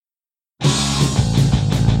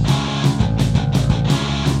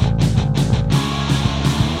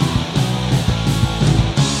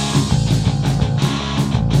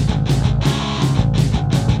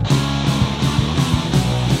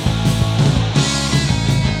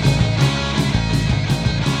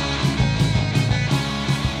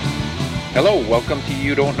Hello, welcome to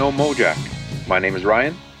You Don't Know Mojack. My name is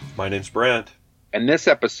Ryan. My name's Brant. And this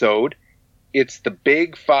episode, it's the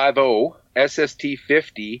Big 50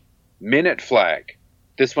 SST-50 Minuteflag.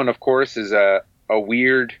 This one, of course, is a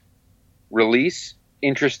weird release.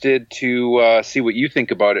 Interested to see what you think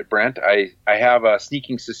about it, Brent. I have a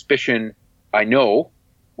sneaking suspicion I know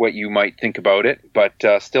what you might think about it, but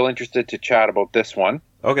still interested to chat about this one.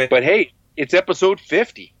 Okay. But hey, it's episode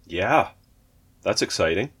 50. Yeah, that's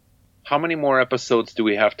exciting. How many more episodes do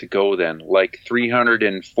we have to go then? Like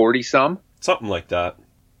 340 some? Something like that.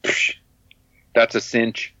 Psh, that's a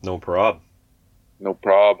cinch. No prob. No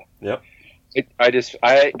prob. Yep.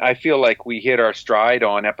 I feel like we hit our stride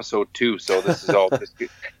on episode 2, so this is all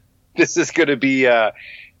this is going to be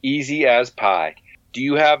easy as pie. Do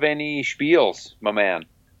you have any spiels, my man?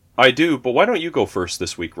 I do, but why don't you go first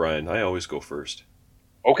this week, Ryan? I always go first.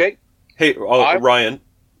 Okay. Hey, Ryan,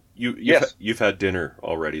 Yes. you've had dinner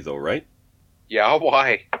already, though, right? Yeah,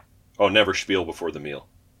 why? Oh, never spiel before the meal.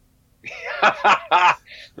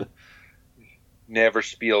 Never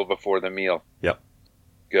spiel before the meal. Yep.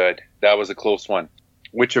 Good. That was a close one.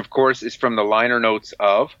 Which, of course, is from the liner notes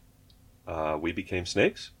of... We Became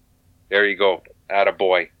Snakes? There you go.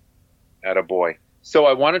 Attaboy. Attaboy. So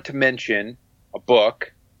I wanted to mention a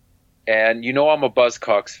book, and you know I'm a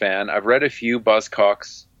Buzzcocks fan. I've read a few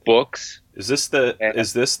Buzzcocks books. Is this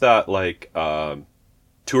that like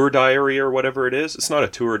tour diary or whatever it is? It's not a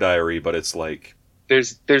tour diary, but it's like...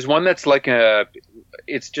 There's one that's like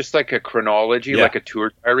it's just like a chronology, like a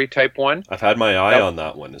tour diary type one. I've had my eye on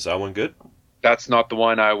that one. Is that one good? That's not the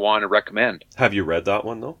one I want to recommend. Have you read that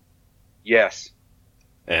one though? Yes.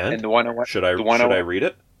 And the one I want, should I read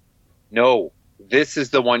it? No, this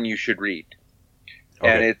is the one you should read. Okay.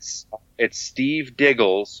 And it's Steve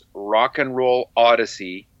Diggle's Rock and Roll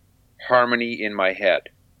Odyssey, Harmony in My Head.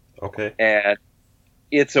 Okay. And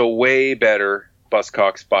it's a way better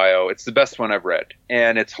Buzzcocks bio. It's the best one I've read,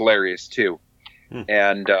 and it's hilarious too.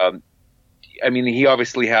 And I mean, he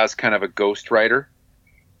obviously has kind of a ghostwriter,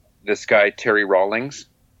 this guy Terry Rawlings,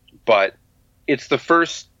 but it's the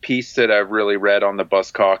first piece that I've really read on the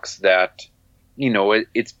Buzzcocks that, you know,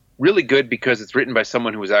 it's really good because it's written by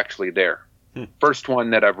someone who was actually there. First one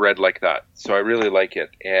that I've read like that, so I really like it.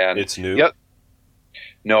 And it's new. Yep.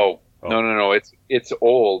 No. It's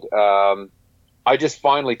old. I just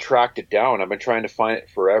finally tracked it down. I've been trying to find it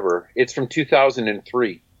forever. It's from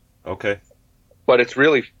 2003. Okay. But it's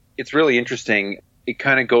really interesting. It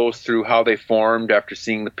kind of goes through how they formed after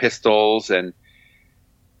seeing the Pistols and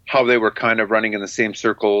how they were kind of running in the same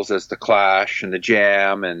circles as the Clash and the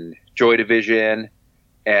Jam and Joy Division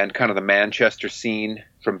and kind of the Manchester scene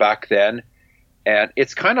from back then. And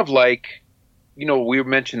it's kind of like, you know, we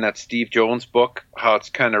mentioned that Steve Jones book, how it's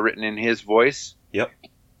kind of written in his voice. Yep.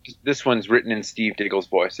 This one's written in Steve Diggle's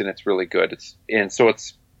voice, and it's really good. It's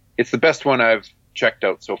the best one I've checked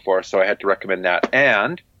out so far, so I had to recommend that.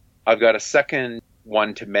 And I've got a second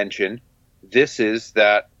one to mention. This is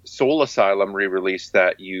that Soul Asylum re-release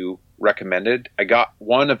that you recommended. I got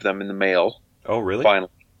one of them in the mail. Oh, really? Finally.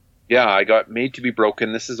 Yeah, I got Made to Be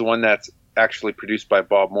Broken. This is the one that's actually produced by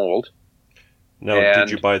Bob Mould. Now, did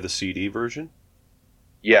you buy the CD version?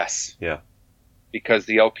 Yes. Yeah. Because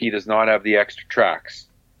the LP does not have the extra tracks.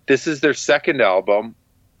 This is their second album.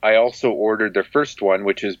 I also ordered their first one,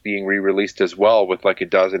 which is being re-released as well with like a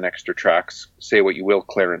dozen extra tracks. Say what you will,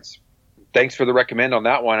 Clarence. Thanks for the recommend on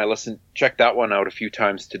that one. I checked that one out a few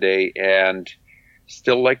times today and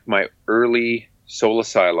still like my early Soul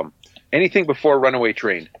Asylum. Anything before Runaway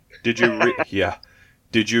Train. Did you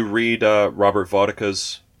Did you read Robert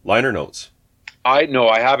Vodka's liner notes? I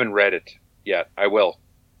haven't read it yet. I will.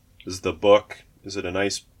 Is it a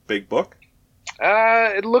nice big book?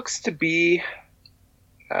 It looks to be.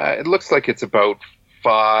 It looks like it's about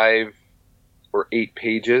 5 or 8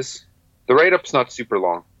 pages. The write-up's not super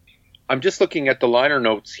long. I'm just looking at the liner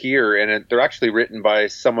notes here, and they're actually written by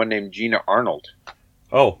someone named Gina Arnold.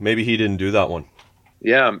 Oh, maybe he didn't do that one.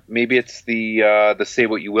 Yeah, maybe it's the Say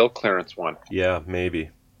What You Will Clarence one. Yeah, maybe.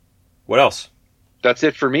 What else? That's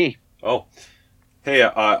it for me. Oh. Hey,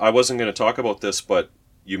 I wasn't going to talk about this, but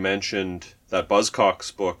you mentioned that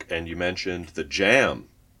Buzzcocks book, and you mentioned the Jam.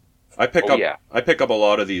 I pick up a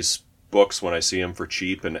lot of these books when I see them for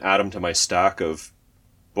cheap and add them to my stack of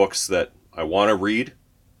books that I want to read,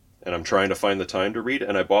 and I'm trying to find the time to read,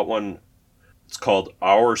 and I bought one. It's called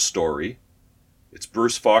Our Story. It's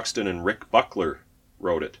Bruce Foxton and Rick Buckler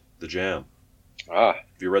wrote it, The Jam. Ah.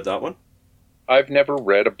 Have you read that one? I've never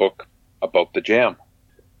read a book about the Jam.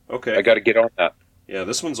 Okay. I got to get on that. Yeah,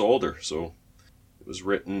 this one's older, so it was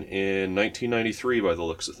written in 1993 by the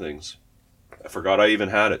looks of things. I forgot I even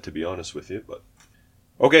had it, to be honest with you, but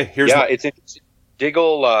Okay, it's interesting.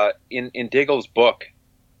 Diggle, in Diggle's book,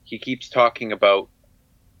 he keeps talking about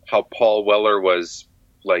how Paul Weller was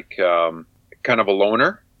like kind of a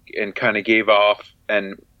loner and kind of gave off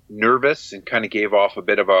and nervous and kind of gave off a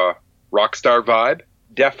bit of a rock star vibe.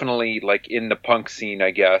 Definitely like in the punk scene,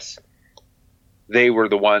 I guess, they were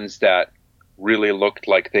the ones that really looked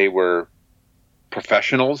like they were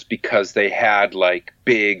professionals because they had like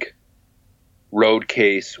big road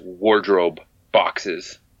case wardrobe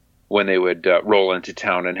boxes when they would roll into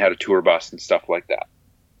town and had a tour bus and stuff like that.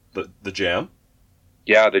 The Jam?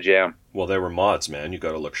 Yeah, the Jam. Well, they were mods, man. You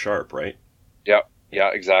got to look sharp, right? Yep. Yeah,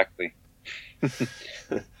 exactly.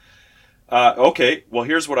 Okay, well,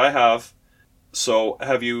 here's what I have. So,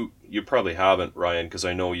 you probably haven't, Ryan, because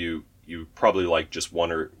I know you probably like just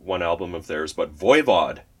one album of theirs, but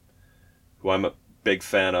Voivod, who I'm a big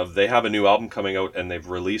fan of, they have a new album coming out, and they've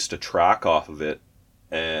released a track off of it,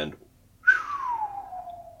 and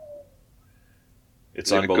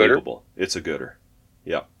it's unbelievable. It's a gooder.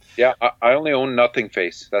 Yeah. Yeah, I only own Nothing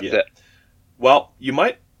Face. That's it. Well, you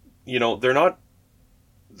might, they're not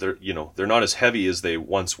as heavy as they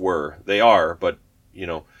once were. They are, but,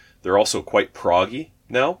 they're also quite proggy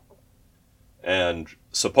now. And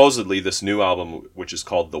supposedly this new album, which is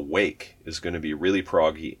called The Wake, is going to be really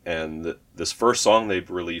proggy. And this first song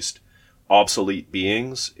they've released, Obsolete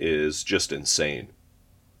Beings, is just insane.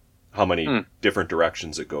 How many different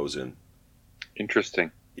directions it goes in.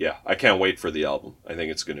 Interesting. Yeah, I can't wait for the album. I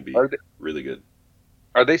think it's going to be really good.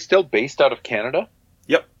 Are they still based out of Canada?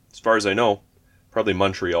 Yep, as far as I know. Probably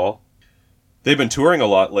Montreal. They've been touring a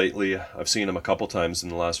lot lately. I've seen them a couple times in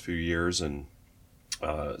the last few years, and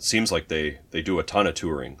it seems like they do a ton of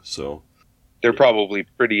touring. So they're probably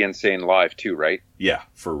pretty insane live too, right? Yeah,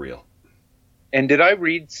 for real. And did I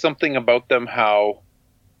read something about them how,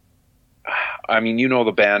 I mean, you know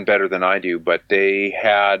the band better than I do, but they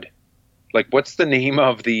had, like, what's the name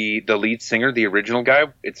of the lead singer, the original guy?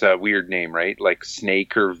 It's a weird name, right? Like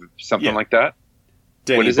Snake or something like that?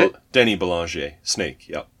 What is it? Denny Belanger. Snake,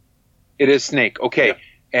 yep. It is Snake. Okay.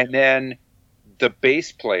 Yeah. And then the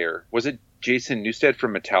bass player, was it Jason Newsted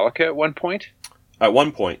from Metallica at one point? At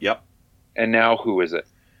one point, yep. And now who is it?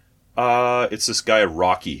 It's this guy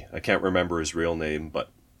Rocky. I can't remember his real name,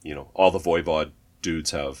 but, all the Voivod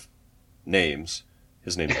dudes have names.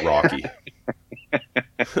 His name's Rocky.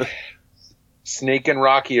 Snake and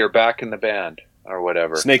Rocky are back in the band, or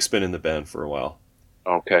whatever. Snake's been in the band for a while.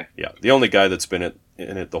 Okay. Yeah. The only guy that's been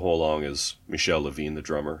in it the whole long is Michel Levine, the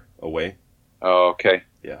drummer, Away. Oh, okay.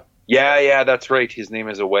 Yeah. Yeah, that's right. His name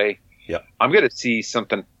is Away. Yeah. I'm going to see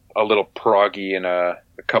something a little proggy in a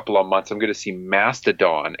couple of months. I'm going to see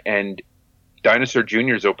Mastodon, and Dinosaur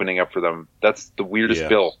Jr. is opening up for them. That's the weirdest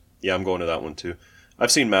bill. Yeah, I'm going to that one too.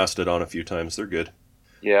 I've seen Mastodon a few times. They're good.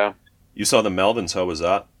 Yeah. You saw the Melvins. How was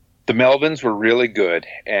that? The Melvins were really good,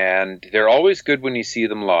 and they're always good when you see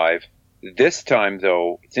them live. This time,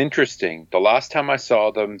 though, it's interesting. The last time I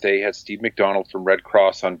saw them, they had Steve McDonald from Red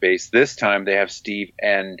Cross on bass. This time, they have Steve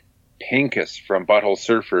and Pincus from Butthole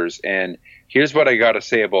Surfers, and here's what I got to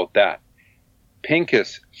say about that.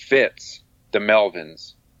 Pincus fits the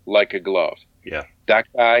Melvins like a glove. Yeah. That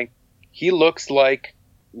guy, he looks like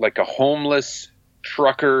a homeless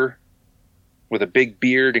trucker with a big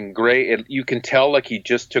beard and gray. You can tell like he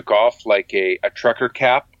just took off like a trucker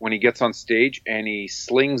cap when he gets on stage, and he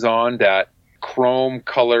slings on that chrome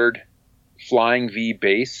colored Flying V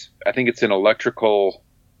bass. I think it's an Electrical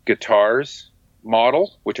Guitars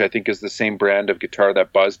model, which I think is the same brand of guitar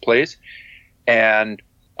that Buzz plays. And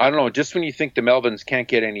I don't know, just when you think the Melvins can't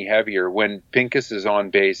get any heavier, when Pincus is on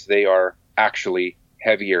bass, they are actually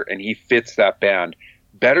heavier, and he fits that band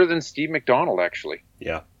better than Steve McDonald, actually.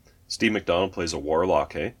 Yeah. Steve McDonald plays a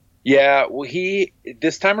warlock, hey? Yeah, well,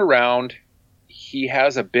 this time around, he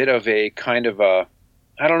has a bit of a kind of a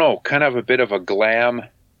bit of a glam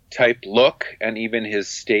type look, and even his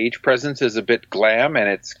stage presence is a bit glam, and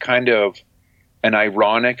it's kind of an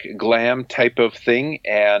ironic glam type of thing.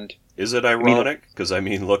 And is it ironic? Because,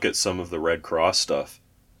 look at some of the Red Cross stuff.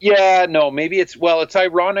 Yeah, no, maybe it's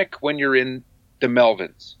ironic when you're in the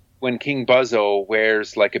Melvins. When King Buzzo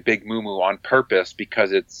wears like a big muumuu on purpose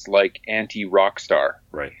because it's like anti-rock star.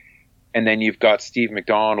 Right. And then you've got Steve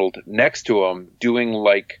McDonald next to him doing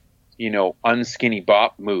like, unskinny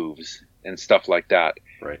bop moves and stuff like that.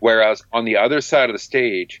 Right. Whereas on the other side of the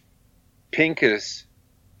stage, Pincus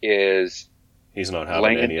is... He's not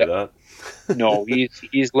having any of that. No,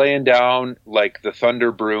 he's laying down like the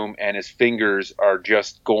thunder broom, and his fingers are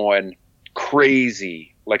just going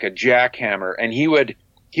crazy like a jackhammer. And he would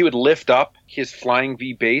lift up his Flying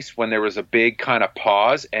V bass when there was a big kind of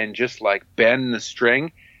pause and just like bend the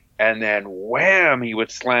string, and then wham, he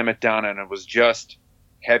would slam it down, and it was just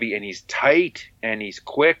heavy, and he's tight, and he's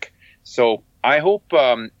quick. So I hope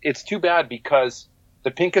it's too bad because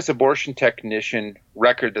the Pincus Abortion Technician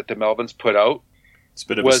record that the Melvins put out, it's a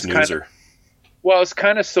bit of a snoozer. It's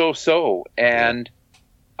kind of so-so, and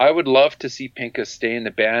I would love to see Pincus stay in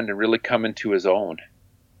the band and really come into his own.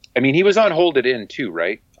 I mean, he was on Hold It In too,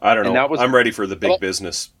 right? I don't know. I'm ready for the big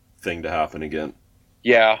business thing to happen again.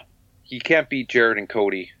 Yeah. He can't beat Jared and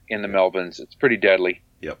Cody in the Melvins. It's pretty deadly.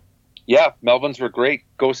 Yep. Yeah, Melvins were great.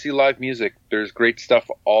 Go see live music. There's great stuff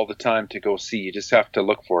all the time to go see. You just have to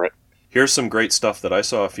look for it. Here's some great stuff that I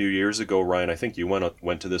saw a few years ago, Ryan. I think you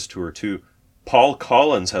went to this tour too. Paul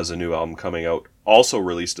Collins has a new album coming out. Also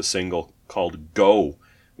released a single called Go,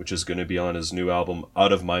 which is going to be on his new album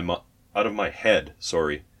Out of My Head,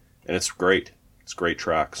 sorry. And it's great. It's a great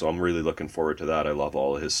track, so I'm really looking forward to that. I love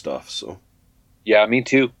all of his stuff, so. Yeah, me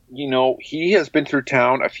too. You know, he has been through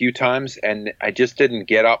town a few times, and I just didn't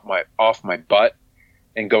get off my butt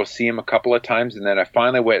and go see him a couple of times, and then I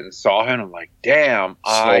finally went and saw him. I'm like, damn,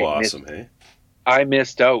 I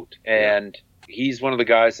missed out, and he's one of the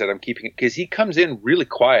guys that I'm keeping, because he comes in really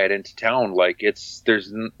quiet into town. Like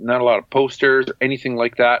there's not a lot of posters or anything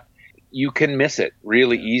like that. You can miss it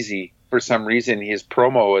really easy. For some reason, his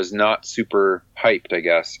promo is not super hyped, I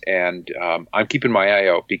guess, and I'm keeping my eye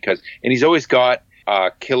out and he's always got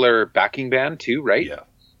a killer backing band too, right? Yeah,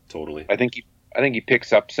 totally. I think he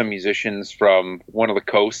picks up some musicians from one of the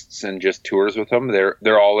coasts and just tours with them.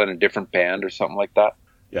 They're all in a different band or something like that.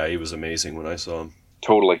 Yeah, he was amazing when I saw him.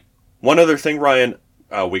 Totally. One other thing, Ryan,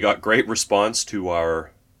 we got great response to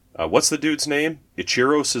our what's the dude's name?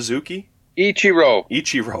 Ichiro Suzuki?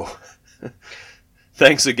 Ichiro.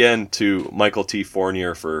 Thanks again to Michael T.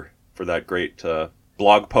 Fournier for that great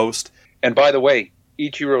blog post. And by the way,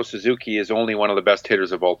 Ichiro Suzuki is only one of the best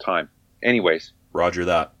hitters of all time. Anyways. Roger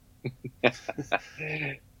that.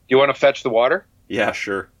 You want to fetch the water? Yeah,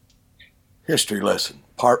 sure. History lesson,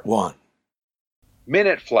 part 1.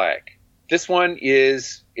 Minuteflag. This one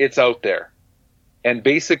it's out there. And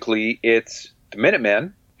basically, it's the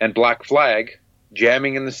Minutemen and Black Flag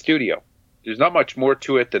jamming in the studio. There's not much more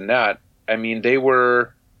to it than that. I mean,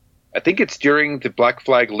 I think it's during the Black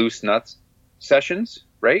Flag Loose Nuts sessions,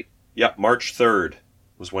 right? Yeah, March 3rd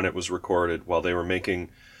was when it was recorded while they were making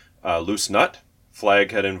Loose Nut.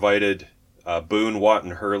 Flag had invited Boone, Watt,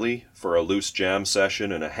 and Hurley for a loose jam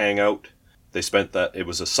session and a hangout. It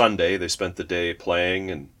was a Sunday, they spent the day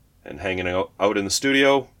playing and hanging out in the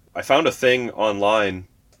studio. I found a thing online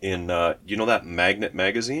in, you know that Magnet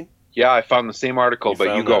magazine? Yeah, I found the same article,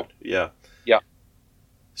 but you go. Yeah. Yeah.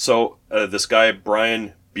 So this guy,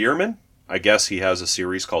 Brian Bierman, I guess he has a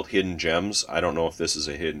series called Hidden Gems. I don't know if this is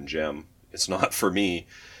a hidden gem. It's not for me.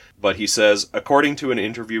 But he says, according to an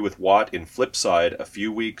interview with Watt in Flipside a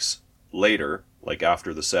few weeks later, like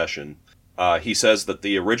after the session, he says that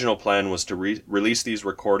the original plan was to release these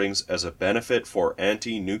recordings as a benefit for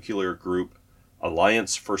anti-nuclear group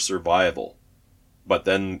Alliance for Survival. But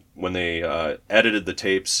then when they edited the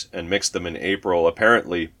tapes and mixed them in April,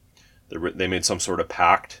 apparently they made some sort of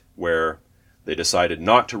pact where they decided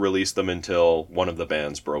not to release them until one of the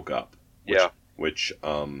bands broke up. Which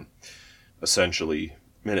essentially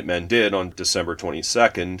Minutemen did on December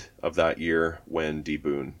 22nd of that year when D.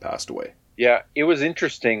 Boone passed away. Yeah, it was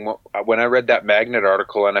interesting when I read that Magnet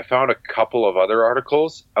article, and I found a couple of other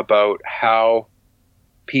articles about how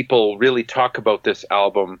people really talk about this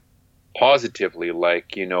album positively,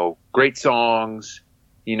 like, you know, great songs,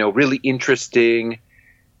 you know, really interesting.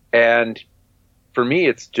 And for me,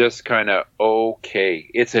 it's just kind of okay.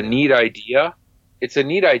 It's a neat idea.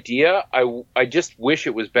 I just wish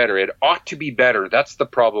it was better. It ought to be better. That's the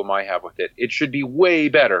problem I have with it. It should be way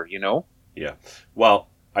better, you know? Yeah. Well,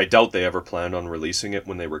 I doubt they ever planned on releasing it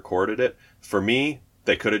when they recorded it. For me,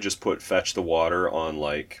 they could have just put Fetch the Water on,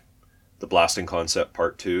 like, the Blasting Concept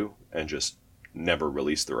Part 2 and just never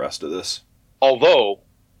released the rest of this. Although,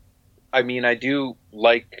 I mean, I do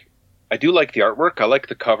like the artwork. I like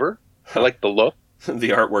the cover. I like the look.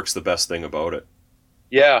 The artwork's the best thing about it.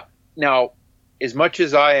 Yeah. Now, as much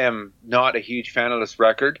as I am not a huge fan of this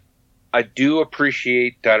record, I do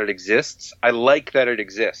appreciate that it exists. I like that it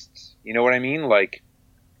exists. You know what I mean? Like,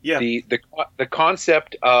 yeah. The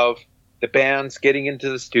concept of the bands getting into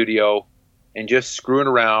the studio and just screwing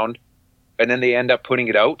around, and then they end up putting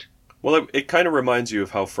it out. Well, it kind of reminds you of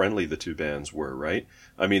how friendly the two bands were, right?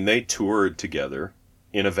 I mean, they toured together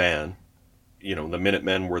in a van. You know, the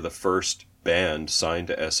Minutemen were the first band signed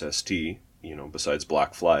to SST, you know, besides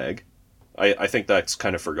Black Flag. I think that's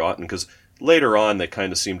kind of forgotten because later on they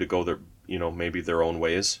kind of seem to go maybe their own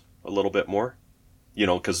ways a little bit more. You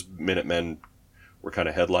know, because Minutemen were kind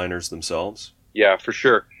of headliners themselves. Yeah, for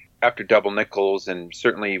sure. After Double Nickels, and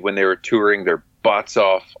certainly when they were touring their butts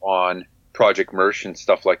off on Project Mersh and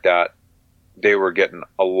stuff like that, they were getting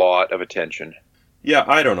a lot of attention. Yeah,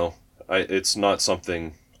 I don't know. It's not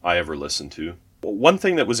something I ever listened to. One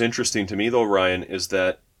thing that was interesting to me, though, Ryan, is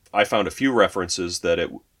that I found a few references that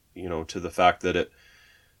to the fact that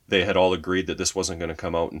they had all agreed that this wasn't going to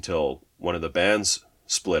come out until one of the bands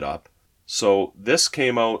split up. So this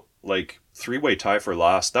came out like Three-Way Tie for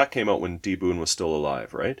Last. That came out when D. Boon was still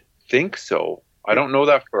alive, right? Think so. I don't know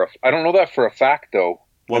that for a fact, though.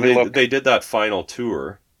 Well, they did that final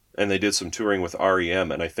tour, and they did some touring with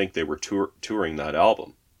REM, and I think they were touring that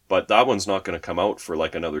album. But that one's not going to come out for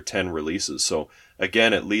like another 10 releases. So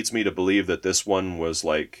again, it leads me to believe that this one was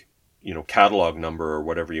like, catalog number or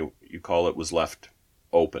whatever you call it was left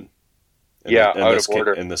open. And out of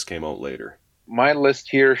order. And this came out later. My list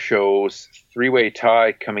here shows Three-Way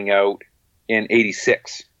Tie coming out in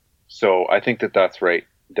 86. So I think that's right.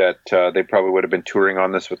 That they probably would have been touring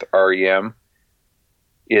on this with REM.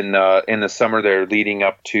 In the summer, they're leading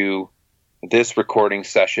up to this recording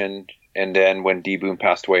session, and then when D. Boon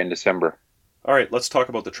passed away in December. All right, let's talk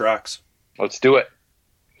about the tracks. Let's do it.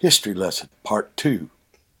 History Lesson, Part 2.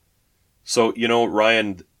 So,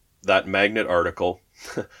 Ryan, that Magnet article,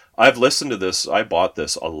 I've listened to this. I bought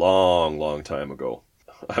this a long, long time ago.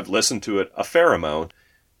 I've listened to it a fair amount,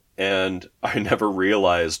 and I never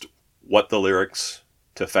realized what the lyrics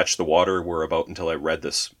to Fetch the Water were about until I read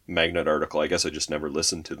this Magnet article. I guess I just never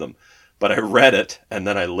listened to them. But I read it, and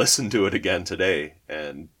then I listened to it again today,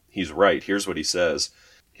 and he's right. Here's what he says.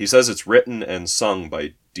 He says it's written and sung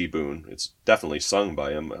by D. Boon. It's definitely sung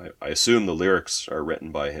by him. I assume the lyrics are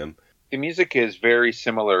written by him. The music is very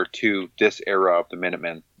similar to this era of the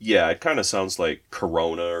Minutemen. Yeah, it kind of sounds like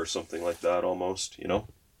Corona or something like that almost,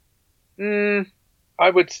 I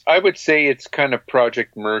would say it's kind of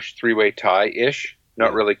Project Mersh Three-Way Tie-ish,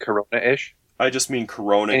 not really Corona-ish. I just mean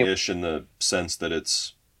Corona-ish in the sense that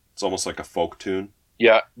it's almost like a folk tune.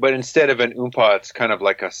 Yeah, but instead of an oompa, it's kind of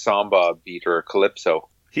like a samba beat or a calypso.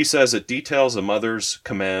 He says it details a mother's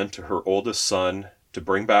command to her oldest son to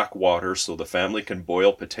bring back water so the family can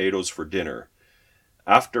boil potatoes for dinner.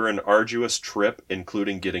 After an arduous trip,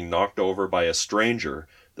 including getting knocked over by a stranger,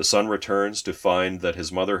 the son returns to find that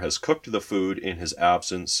his mother has cooked the food in his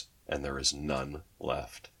absence, and there is none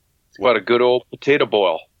left. What a good old potato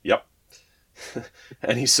boil. Yep.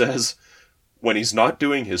 And he says, when he's not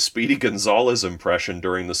doing his Speedy Gonzales impression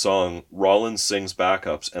during the song, Rollins sings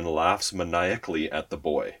backups and laughs maniacally at the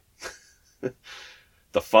boy.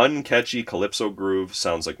 The fun, catchy calypso groove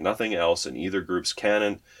sounds like nothing else in either group's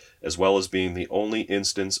canon, as well as being the only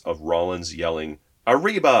instance of Rollins yelling,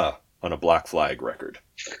 "Arriba!" on a Black Flag record.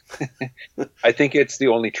 I think it's the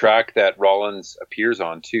only track that Rollins appears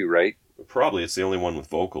on too, right? Probably. It's the only one with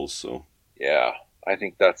vocals, so... Yeah, I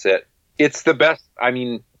think that's it. It's the best, I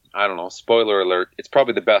don't know, spoiler alert, it's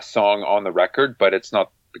probably the best song on the record, but it's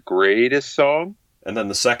not the greatest song. And then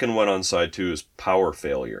the second one on side 2 is Power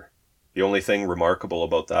Failure. The only thing remarkable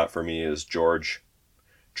about that for me is Georgie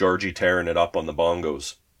tearing it up on the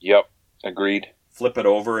bongos. Yep, agreed. Flip it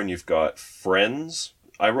over and you've got Friends.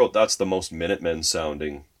 I wrote that's the most Minutemen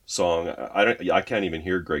sounding song. I can't even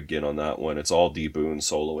hear Greg Ginn on that one. It's all D. Boon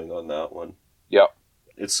soloing on that one. Yep.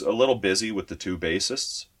 It's a little busy with the two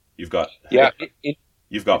bassists. You've got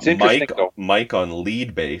Mike on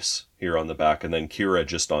lead bass here on the back, and then Kira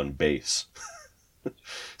just on bass.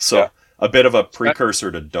 So yeah. A bit of a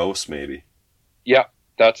precursor to Dose, maybe. Yeah,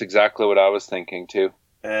 that's exactly what I was thinking too.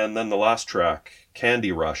 And then the last track,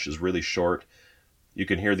 Candy Rush, is really short. You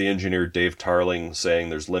can hear the engineer Dave Tarling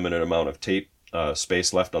saying there's limited amount of tape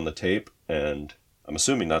space left on the tape, and I'm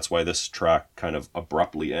assuming that's why this track kind of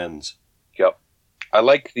abruptly ends. Yep. I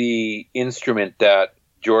like the instrument that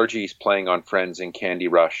Georgie's playing on Friends in Candy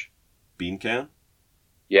Rush. Bean can?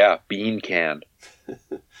 Yeah, bean can.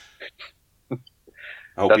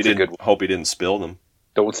 I hope he didn't spill them.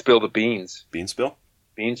 Don't spill the beans. Bean spill?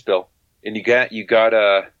 Bean spill. And you got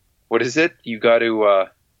what is it? You got to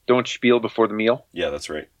don't spiel before the meal. Yeah, that's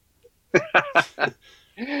right.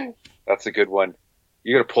 That's a good one.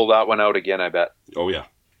 You're gonna pull that one out again, I bet. Oh yeah.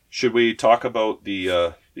 Should we talk about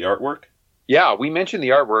the artwork? Yeah, we mentioned the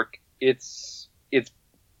artwork. It's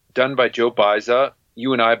done by Joe Baiza.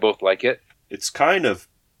 You and I both like it. It's kind of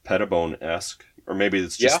Pettibone-esque, or maybe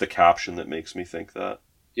it's just the caption that makes me think that.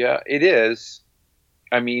 Yeah, it is.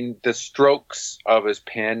 I mean, the strokes of his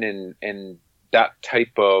pen and that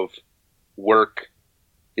type of work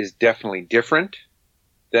is definitely different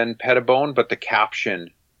than Pettibone, but the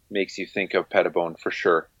caption makes you think of Pettibone for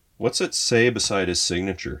sure. What's it say beside his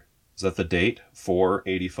signature? Is that the date?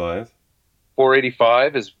 4/85?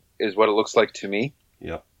 $4.85 is what it looks like to me.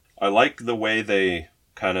 Yeah. I like the way they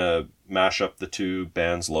kind of mash up the two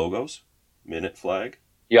bands' logos. Minuteflag.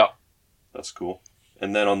 Yeah. That's cool.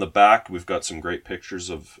 And then on the back, we've got some great pictures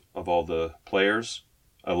of all the players.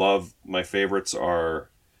 My favorites are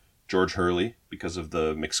George Hurley, because of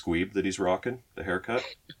the McSqueeb that he's rocking, the haircut.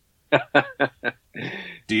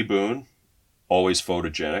 D. Boone, always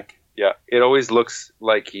photogenic. Yeah, it always looks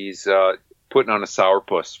like he's putting on a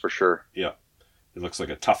sourpuss for sure. Yeah, he looks like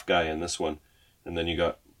a tough guy in this one. And then you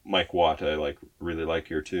got Mike Watt, I really like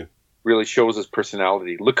here too. Really shows his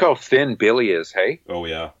personality. Look how thin Billy is, hey? Oh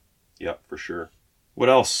yeah, yeah, for sure. What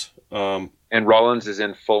else? And Rollins is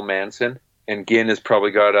in full Manson, and Ginn has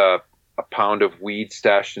probably got a pound of weed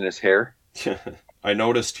stashed in his hair. I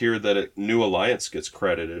noticed here that New Alliance gets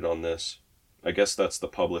credited on this. I guess that's the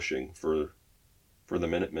publishing for the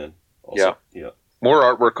Minutemen. Also. Yeah. More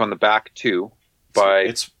artwork on the back too.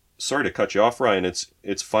 It's sorry to cut you off, Ryan.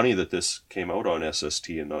 It's funny that this came out on SST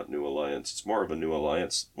and not New Alliance. It's more of a New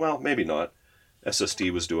Alliance. Well, maybe not.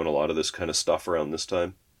 SST was doing a lot of this kind of stuff around this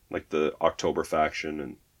time, like the October faction,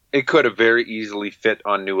 and it could have very easily fit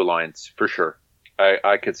on New Alliance for sure.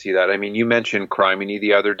 I could see that. I mean, you mentioned Criminy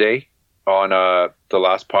the other day on the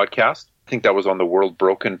last podcast. I think that was on the World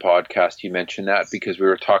Broken podcast. You mentioned that because we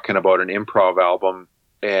were talking about an improv album,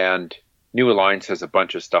 and New Alliance has a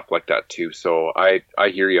bunch of stuff like that too. So I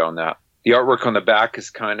hear you on that. The artwork on the back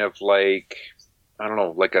is kind of like, I don't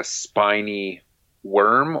know, like a spiny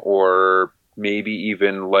worm, or maybe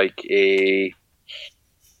even like a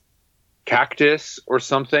cactus or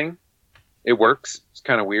something. It works. It's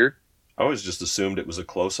kind of weird. I always just assumed it was a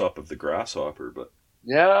close-up of the grasshopper, but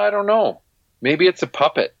yeah, I don't know. Maybe it's a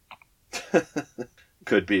puppet.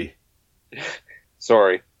 Could be.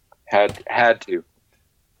 Sorry. Had to.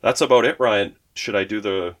 That's about it, Ryan. Should I do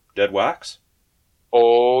the dead wax?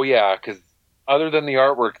 Oh, yeah, because other than the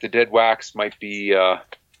artwork, the dead wax might be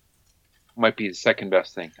the second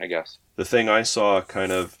best thing, I guess. The thing I saw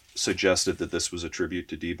kind of suggested that this was a tribute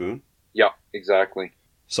to D. Boone. Yeah, exactly.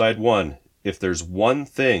 Side 1, if there's one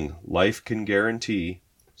thing life can guarantee.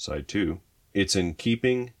 Side 2, it's in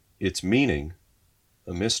keeping its meaning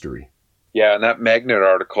a mystery. Yeah, in that Magnet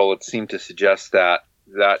article, it seemed to suggest that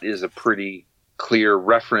is a pretty clear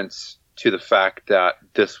reference to the fact that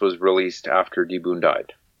this was released after D. Boone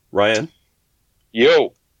died. Ryan?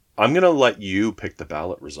 Yo! I'm going to let you pick the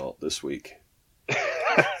ballot result this week.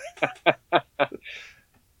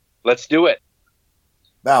 Let's do it.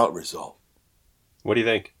 Ballot result. What do you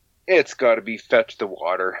think? It's got to be Fetch the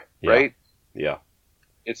Water, right? Yeah.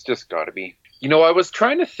 It's just got to be. You know, I was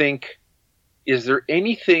trying to think, is there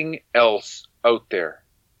anything else out there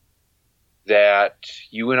that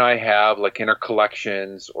you and I have, like in our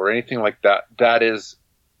collections or anything like that, that is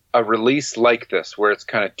a release like this, where it's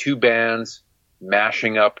kind of two bands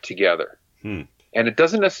mashing up together? And it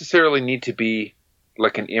doesn't necessarily need to be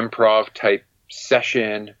like an improv type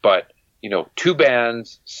session, but, you know, two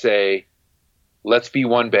bands say, let's be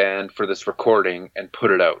one band for this recording and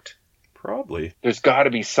put it out. Probably. There's got to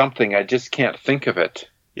be something. I just can't think of it.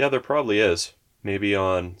 Yeah, there probably is. Maybe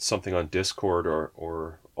on something on Discord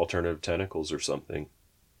or Alternative Tentacles or something.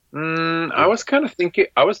 I was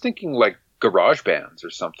thinking like garage bands or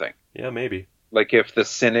something. Yeah, maybe. Like if the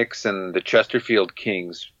Cynics and the Chesterfield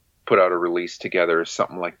Kings put out a release together or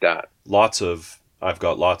something like that. I've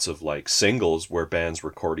got lots of like singles where bands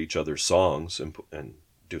record each other's songs and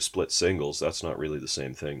do split singles. That's not really the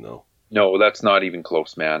same thing though. No, that's not even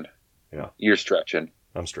close, man. Yeah. You're stretching.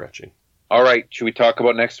 I'm stretching. All right. Should we talk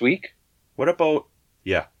about next week? What about...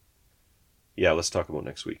 Yeah, let's talk about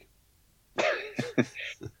next week.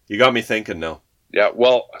 You got me thinking now. Yeah,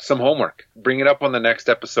 well, some homework. Bring it up on the next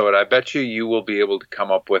episode. I bet you will be able to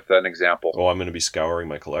come up with an example. Oh, I'm going to be scouring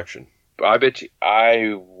my collection. I bet you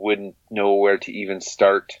I wouldn't know where to even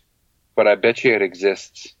start, but I bet you it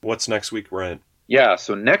exists. What's next week, Ryan? Yeah,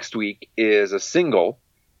 so next week is a single.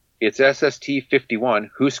 It's SST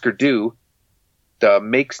 51, Husker Du, the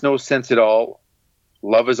Makes No Sense at All,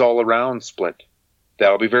 Love Is All Around split.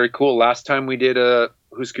 That'll be very cool. Last time we did a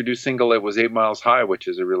Husker Du single, it was 8 Miles High, which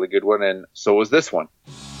is a really good one, and so was this one.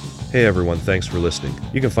 Hey everyone, thanks for listening.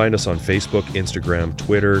 You can find us on Facebook, Instagram,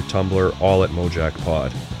 Twitter, Tumblr, all at Mojack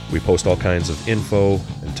Pod. We post all kinds of info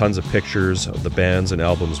and tons of pictures of the bands and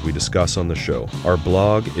albums we discuss on the show. Our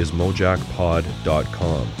blog is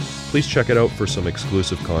mojackpod.com. Please check it out for some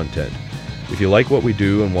exclusive content. If you like what we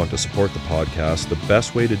do and want to support the podcast, the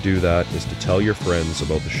best way to do that is to tell your friends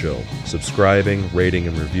about the show. Subscribing, rating,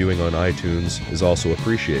 and reviewing on iTunes is also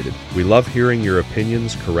appreciated. We love hearing your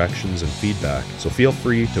opinions, corrections, and feedback, so feel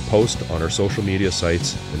free to post on our social media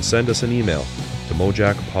sites and send us an email.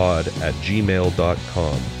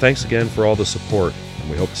 themojackpod@gmail.com. Thanks again for all the support, and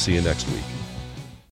we hope to see you next week.